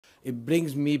it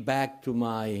brings me back to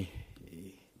my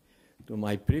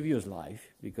previous life,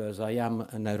 because I am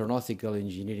an aeronautical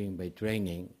engineering by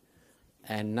training,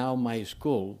 and now my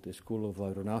school, the School of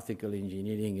Aeronautical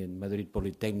Engineering in Madrid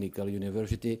Polytechnical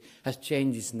University, has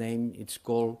changed its name. It's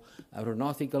called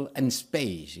Aeronautical and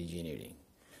Space Engineering,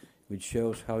 which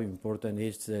shows how important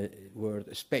is the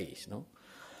word space, no?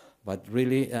 But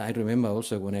really, I remember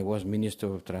also when I was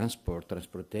Minister of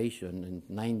Transportation in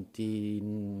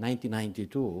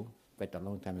 1992, quite a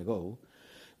long time ago,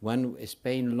 when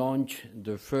Spain launched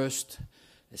the first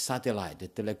satellite, the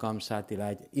telecom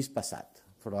satellite Hispasat,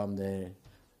 from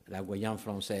la Guyane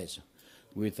Française,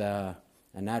 with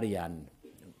an Ariane.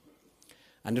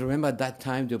 And I remember at that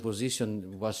time the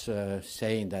opposition was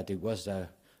saying that it was a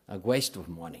waste of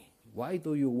money. Why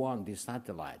do you want this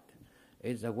satellite?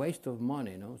 It's a waste of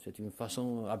money, no? C'est une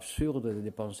façon absurde de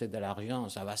dépenser de l'argent,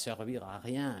 ça va servir à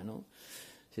rien, no?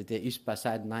 C'était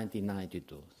Hispasat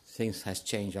 1992. Things has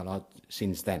changed a lot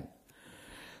since then.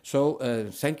 So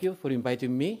thank you for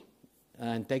inviting me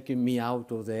and taking me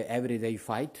out of the everyday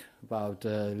fight about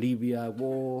Libya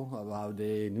war, about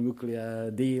the nuclear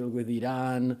deal with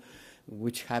Iran,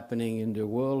 which is happening in the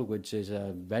world, which is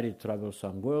a very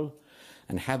troublesome world,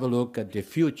 and have a look at the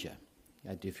future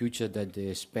that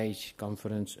the space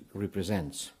conference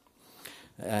represents.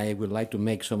 I would like to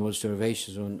make some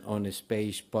observations on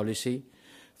space policy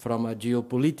from a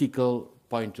geopolitical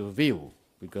point of view,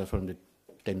 because from the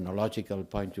technological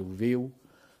point of view,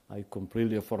 I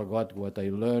completely forgot what I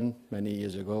learned many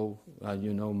years ago, and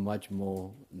you know much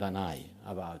more than I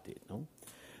about it. No?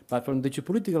 But from the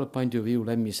geopolitical point of view,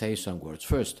 let me say some words.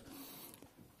 First,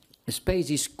 space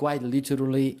is quite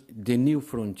literally the new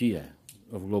frontier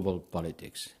of global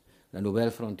politics. La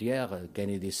nouvelle frontière,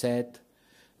 Kennedy said,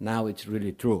 now it's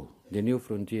really true, the new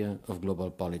frontier of global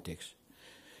politics.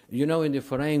 You know, in the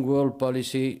foreign world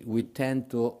policy, we tend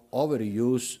to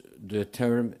overuse the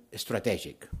term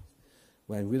strategic.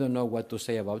 When we don't know what to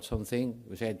say about something,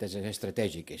 we say that's a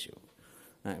strategic issue.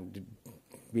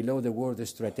 Below the word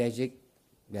strategic,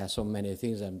 there are so many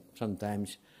things and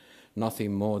sometimes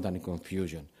nothing more than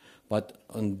confusion. But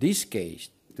in this case,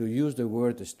 to use the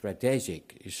word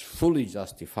strategic is fully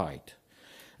justified,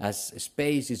 as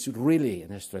space is really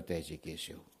a strategic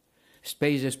issue.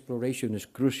 Space exploration is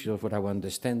crucial for our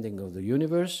understanding of the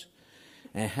universe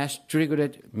and has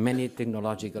triggered many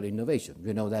technological innovations.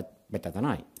 You know that better than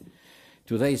I.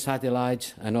 Today,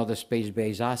 satellites and other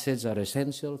space-based assets are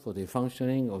essential for the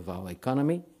functioning of our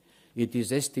economy. It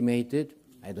is estimated,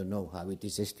 I don't know how it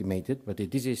is estimated, but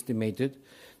it is estimated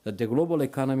that the global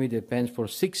economy depends for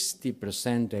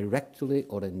 60% directly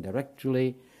or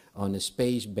indirectly on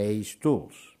space-based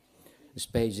tools.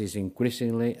 Space is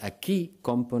increasingly a key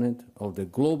component of the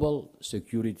global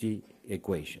security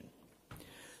equation.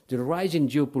 The rising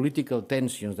geopolitical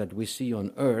tensions that we see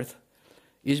on Earth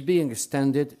is being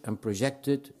extended and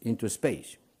projected into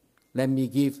space. Let me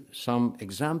give some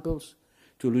examples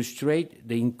to illustrate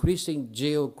the increasing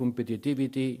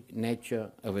geo-competitivity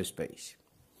nature of space.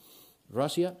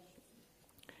 Russia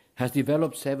has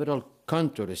developed several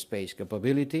counter-space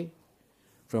capability,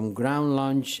 from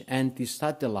ground-launched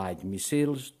anti-satellite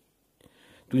missiles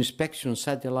to inspection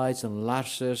satellites and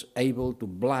lasers able to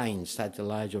blind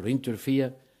satellites or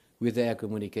interfere with their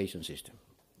communication system.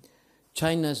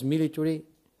 China's military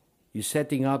is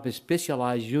setting up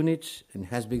specialized units and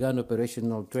has begun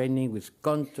operational training with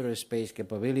counter-space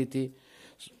capability,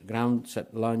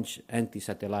 ground-launched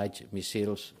anti-satellite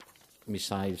missiles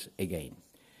again.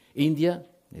 India,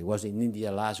 I was in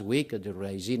India last week at the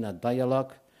Raisina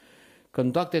Dialogue,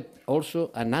 conducted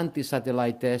also an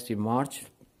anti-satellite test in March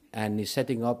and is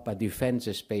setting up a defense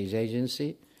space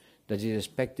agency that is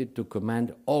expected to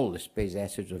command all the space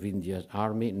assets of India's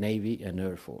Army, Navy, and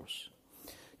Air Force.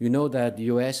 You know that the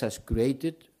US has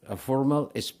created a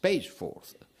formal Space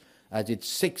Force as its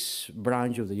sixth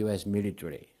branch of the US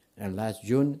military. And last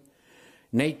June,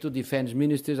 NATO defense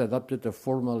ministers adopted a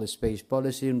formal space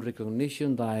policy in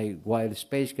recognition that while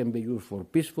space can be used for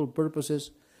peaceful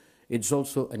purposes, it's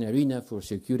also an arena for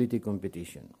security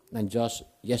competition. And just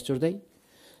yesterday,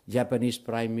 Japanese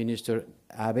Prime Minister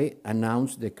Abe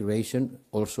announced the creation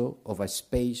also of a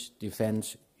space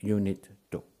defense unit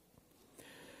too.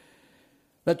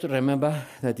 Let's remember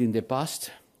that in the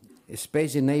past,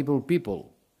 space enabled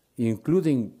people,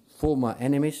 including former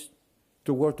enemies,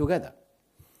 to work together.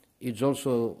 It's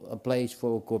also a place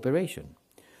for cooperation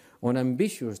on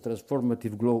ambitious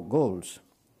transformative goals.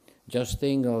 Just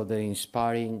think of the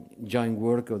inspiring joint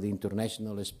work of the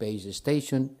International Space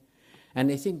Station,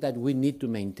 and I think that we need to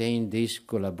maintain this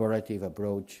collaborative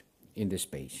approach in the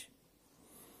space.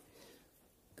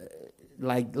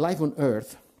 Like life on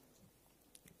Earth,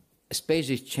 Space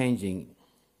is changing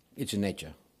its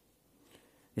nature.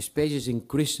 Space is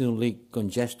increasingly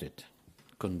congested,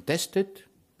 contested,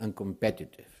 and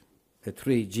competitive. The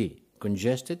 3G,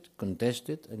 congested,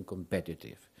 contested, and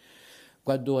competitive.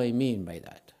 What do I mean by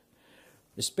that?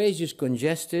 The space is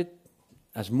congested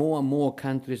as more and more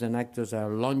countries and actors are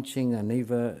launching an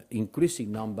ever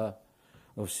increasing number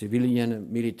of civilian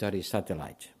and military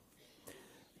satellites.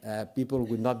 People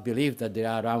would not believe that there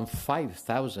are around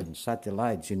 5,000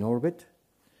 satellites in orbit,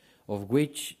 of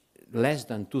which less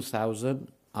than 2,000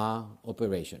 are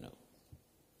operational.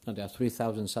 And there are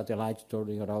 3,000 satellites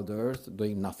turning around the Earth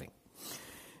doing nothing.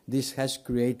 This has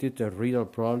created a real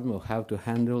problem of how to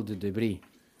handle the debris.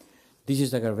 This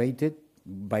is aggravated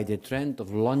by the trend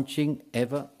of launching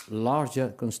ever larger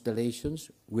constellations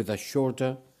with a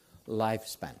shorter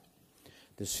lifespan.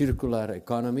 The circular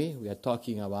economy, we are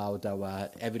talking about our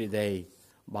everyday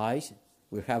buys,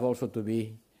 will have also to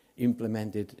be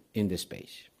implemented in the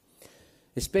space.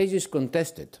 The space is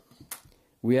contested.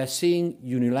 We are seeing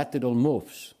unilateral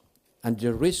moves and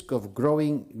the risk of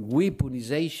growing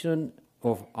weaponization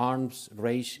of arms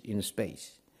race in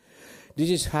space.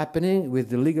 This is happening with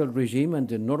the legal regime and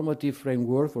the normative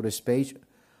framework for the space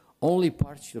only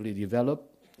partially developed,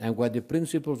 and where the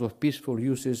principles of peaceful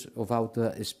uses of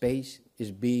outer space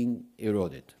is being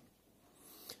eroded.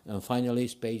 And finally,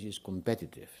 space is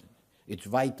competitive. It's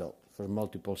vital for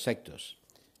multiple sectors.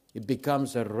 It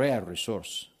becomes a rare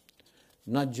resource,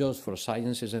 not just for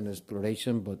sciences and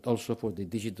exploration, but also for the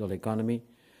digital economy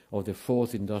of the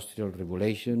fourth industrial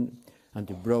revolution and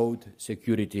the broad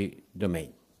security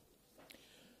domain.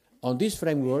 On this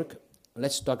framework,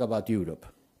 let's talk about Europe.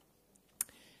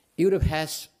 Europe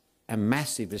has a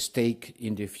massive stake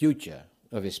in the future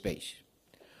of space.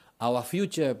 Our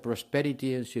future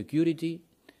prosperity and security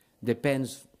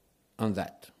depends on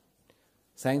that.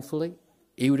 Thankfully,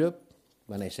 Europe,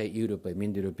 when I say Europe, I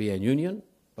mean the European Union,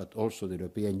 but also the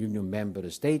European Union member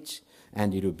states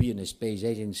and the European Space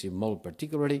Agency more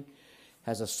particularly,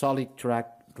 has a solid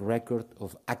track record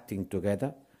of acting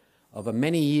together over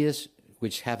many years,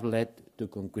 which have led to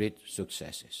concrete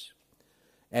successes.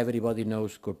 Everybody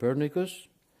knows Copernicus,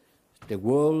 the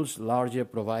world's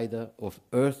largest provider of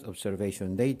Earth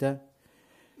observation data.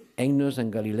 EGNOS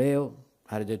and Galileo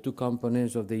are the two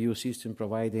components of the EU system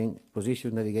providing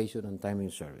position, navigation, and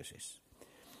timing services.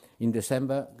 In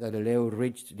December, Galileo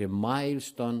reached the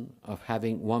milestone of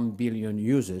having 1 billion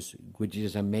users, which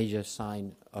is a major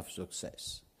sign of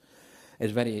success.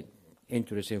 It's very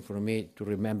interesting for me to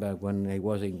remember when I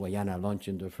was in Guyana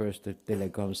launching the first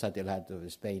telecom satellite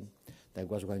of Spain that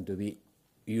was going to be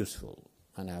useful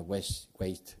and a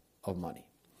waste of money.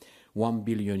 1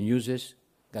 billion users,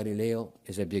 Galileo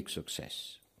is a big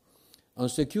success. On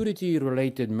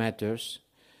security-related matters,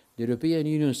 the European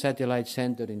Union Satellite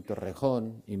Center in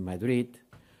Torrejón in Madrid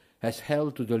has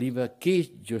helped to deliver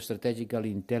key geostrategical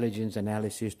intelligence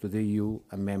analysis to the EU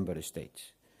and member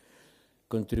states,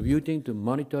 contributing to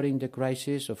monitoring the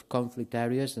crisis of conflict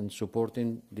areas and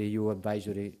supporting the EU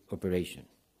advisory operation.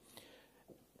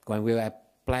 When we were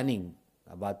planning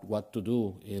about what to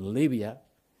do in Libya,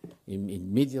 it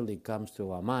immediately comes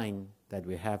to our mind that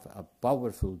we have a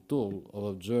powerful tool of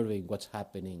observing what's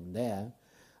happening there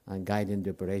and guiding the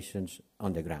operations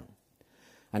on the ground.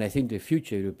 And I think the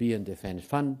future European Defence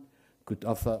Fund could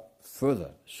offer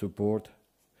further support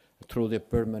through the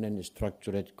Permanent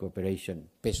Structured Cooperation,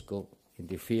 PESCO, in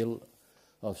the field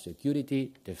of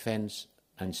security, defence,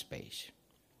 and space.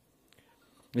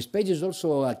 Space is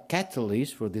also a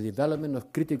catalyst for the development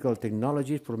of critical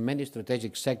technologies for many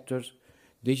strategic sectors: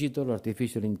 digital,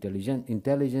 artificial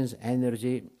intelligence,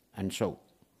 energy, and so.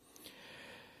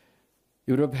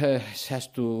 Europe has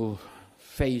to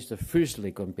face the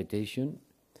fiercely competition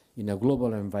in a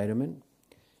global environment.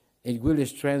 It will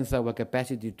strengthen our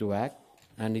capacity to act,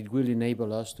 and it will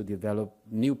enable us to develop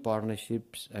new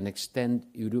partnerships and extend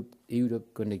Europe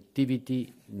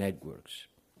connectivity networks.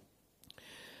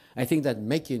 I think that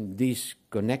making these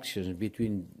connections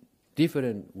between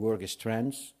different work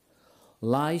strands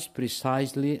lies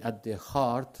precisely at the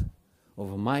heart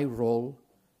of my role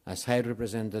as High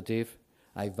Representative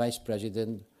and Vice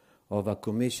President of a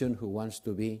Commission who wants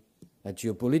to be a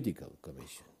geopolitical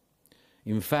commission.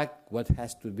 In fact, what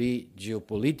has to be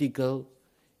geopolitical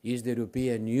is the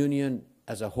European Union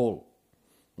as a whole,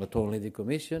 not only the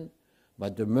Commission,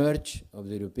 but the merge of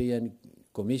the European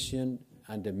Commission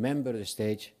and the member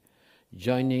states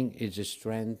joining its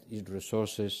strength, its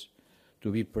resources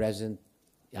to be present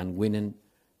and winning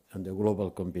in the global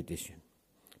competition.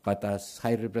 But as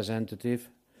High Representative,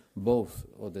 both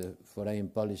of the foreign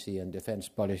policy and defense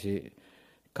policy,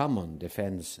 common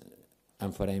defense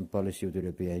and foreign policy of the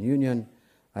European Union,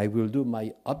 I will do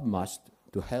my utmost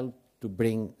to help to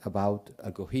bring about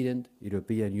a coherent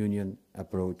European Union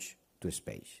approach to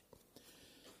space.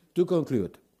 To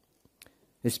conclude,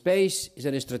 space is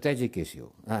a strategic issue.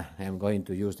 I am going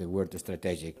to use the word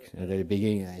strategic. At the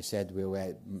beginning I said we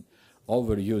were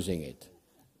overusing it.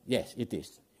 Yes, it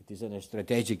is. It is a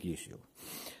strategic issue.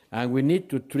 And we need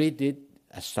to treat it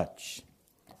as such.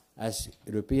 As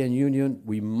European Union,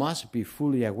 we must be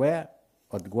fully aware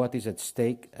of what is at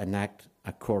stake and act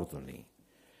accordingly.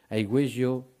 I wish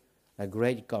you a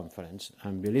great conference,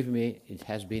 and believe me, it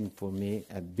has been for me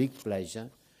a big pleasure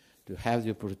to have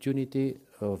the opportunity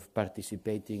of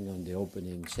participating on the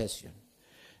opening session,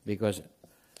 because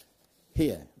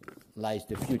here lies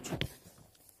the future.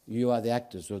 You are the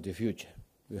actors of the future.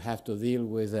 You have to deal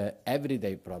with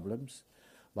everyday problems,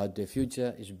 but the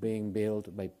future is being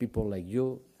built by people like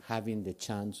you, having the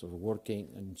chance of working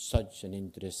on such an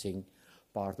interesting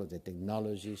part of the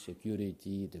technology,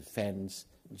 security, defense,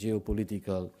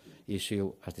 geopolitical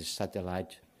issue as the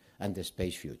satellite and the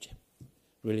space future.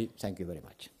 Really, thank you very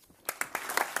much.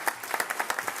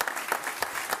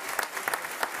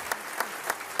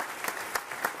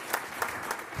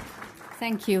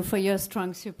 Thank you for your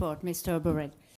strong support, Mr. Borrell.